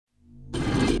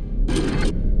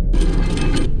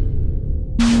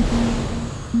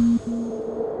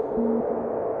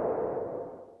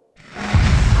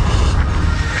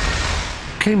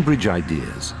Cambridge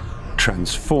Ideas,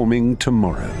 transforming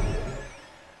tomorrow.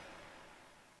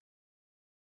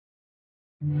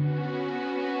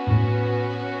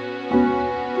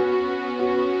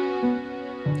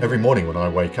 Every morning when I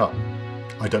wake up,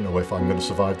 I don't know if I'm going to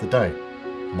survive the day.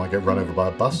 I might get run over by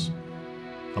a bus.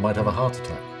 I might have a heart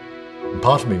attack. And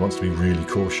part of me wants to be really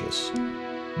cautious.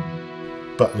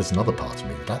 But there's another part of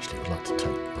me that actually would like to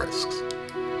take risks.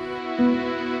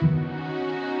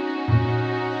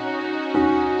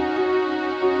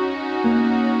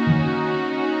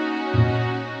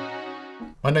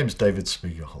 My name's David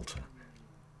Spiegelhalter.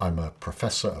 I'm a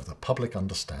professor of the public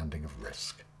understanding of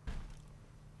risk.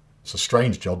 It's a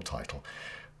strange job title,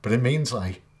 but it means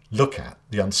I look at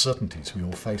the uncertainties we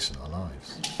all face in our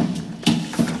lives.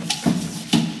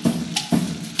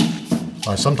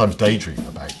 I sometimes daydream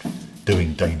about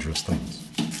doing dangerous things,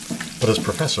 but as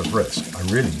professor of risk, I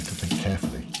really need to think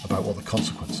carefully about what the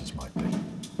consequences might be.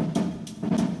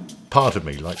 Part of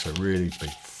me likes a really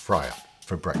big fry-up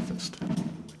for breakfast.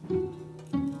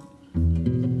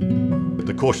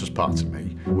 The cautious parts of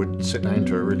me would sit down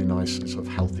to a really nice, sort of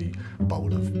healthy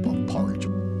bowl of porridge.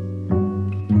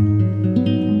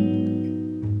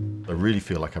 I really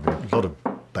feel like having a lot of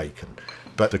bacon.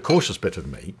 But the cautious bit of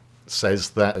me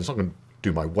says that it's not going to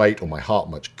do my weight or my heart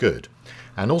much good.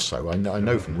 And also, I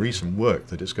know from recent work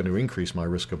that it's going to increase my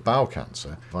risk of bowel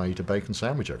cancer if I eat a bacon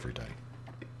sandwich every day.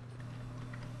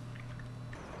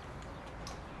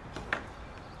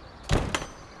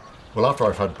 Well, after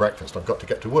I've had breakfast, I've got to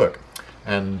get to work.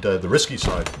 And the risky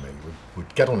side of me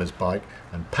would get on his bike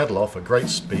and pedal off at great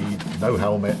speed, no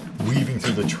helmet, weaving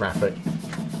through the traffic.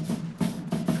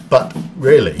 But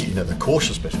really, the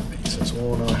cautious bit of me says,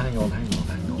 oh no, hang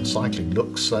on. Cycling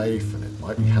looks safe and it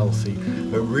might be healthy.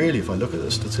 But really, if I look at the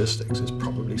statistics, it's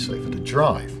probably safer to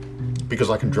drive.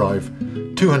 Because I can drive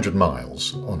 200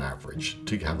 miles on average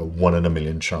to have a 1 in a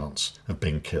million chance of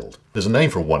being killed. There's a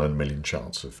name for a 1 in a million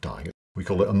chance of dying. We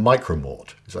call it a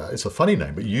micromort. It's a funny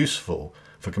name, but useful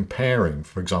for comparing,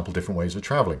 for example, different ways of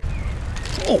travelling.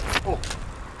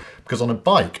 Because on a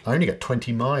bike, I only get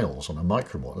 20 miles on a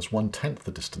micromort. That's 1/10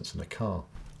 the distance in a car.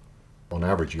 On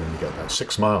average, you only get about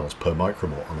 6 miles per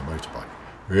micromort on a motorbike.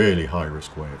 Really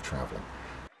high-risk way of travelling.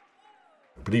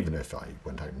 But even if I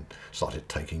went out and started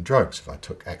taking drugs, if I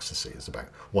took ecstasy, it's about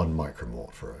 1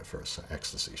 micromort for an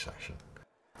ecstasy session.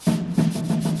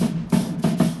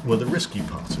 Well, the risky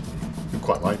part of me would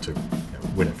quite like to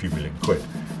win a few million quid,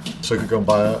 so I could go and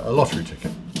buy a lottery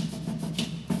ticket.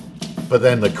 But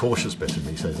then the cautious bit of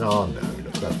me says, oh no,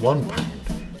 look, that's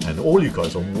 £1, and all you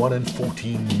guys are 1 in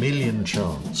 14 million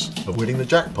chance of winning the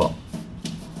jackpot.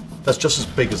 That's just as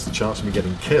big as the chance of me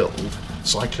getting killed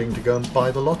cycling to go and buy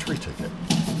the lottery ticket.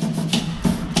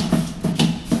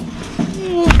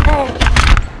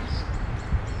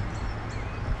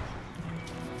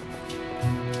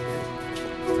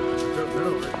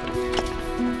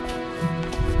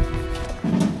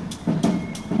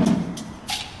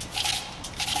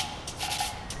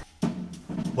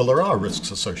 Well, there are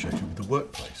risks associated with the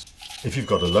workplace. If you've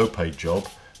got a low-paid job,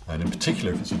 and in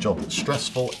particular if it's a job that's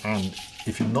stressful, and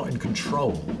if you're not in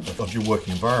control of your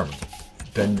working environment,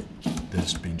 then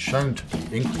there's been shown to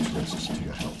be increased risks to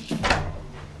your health.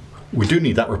 We do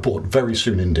need that report very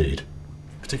soon indeed,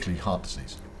 particularly heart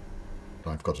disease.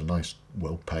 I've got a nice,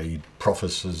 well-paid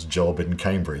professor's job in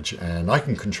Cambridge, and I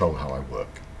can control how I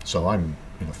work, so I'm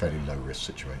in a fairly low-risk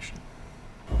situation.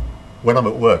 When I'm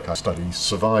at work, I study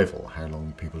survival, how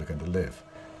long people are going to live,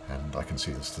 and I can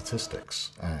see the statistics.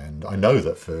 And I know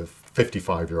that for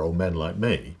 55-year-old men like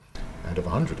me, out of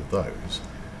 100 of those,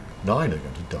 9 are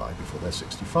going to die before they're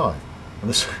 65. And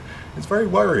it's very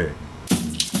worrying.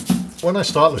 When I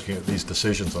start looking at these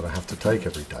decisions that I have to take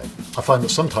every day, I find that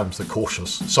sometimes the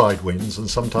cautious side wins and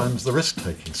sometimes the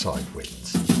risk-taking side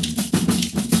wins.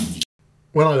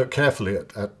 When I look carefully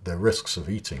at the risks of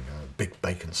eating a big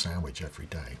bacon sandwich every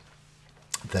day,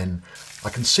 then I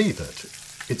can see that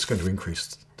it's going to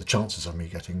increase the chances of me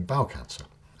getting bowel cancer.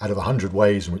 Out of 100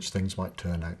 ways in which things might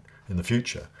turn out in the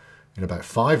future, in about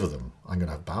 5 of them, I'm going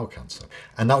to have bowel cancer.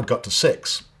 And that would go up to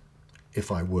 6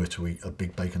 if I were to eat a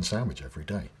big bacon sandwich every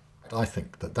day. I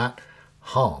think that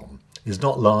harm is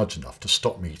not large enough to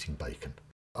stop me eating bacon.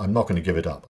 I'm not going to give it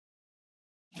up.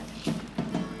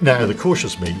 Now, the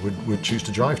cautious me would choose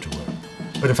to drive to work.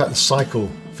 But in fact, the cycle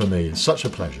for me is such a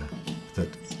pleasure that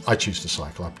I choose to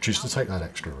cycle. I choose to take that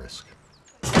extra risk.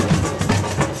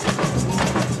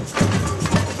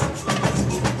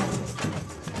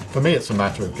 For me, it's a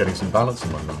matter of getting some balance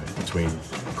in my life between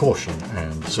caution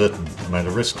and a certain amount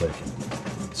of risk-taking.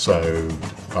 So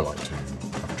I like to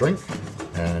have a drink,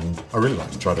 and I really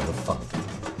like to try to have fun.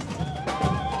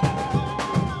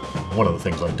 One of the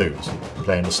things I do is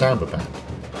play in a samba band.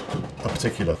 A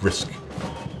particular risk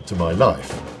to my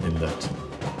life in that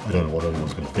I don't know what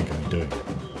anyone's going to think of me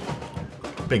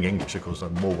doing. Being English, of course,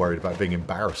 I'm more worried about being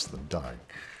embarrassed than dying.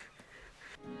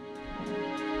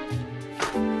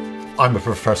 I'm a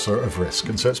professor of risk,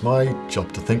 and so it's my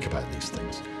job to think about these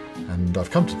things. And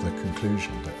I've come to the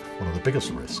conclusion that one of the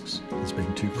biggest risks is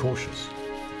being too cautious.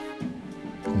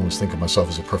 I always think of myself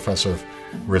as a professor of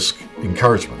risk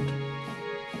encouragement.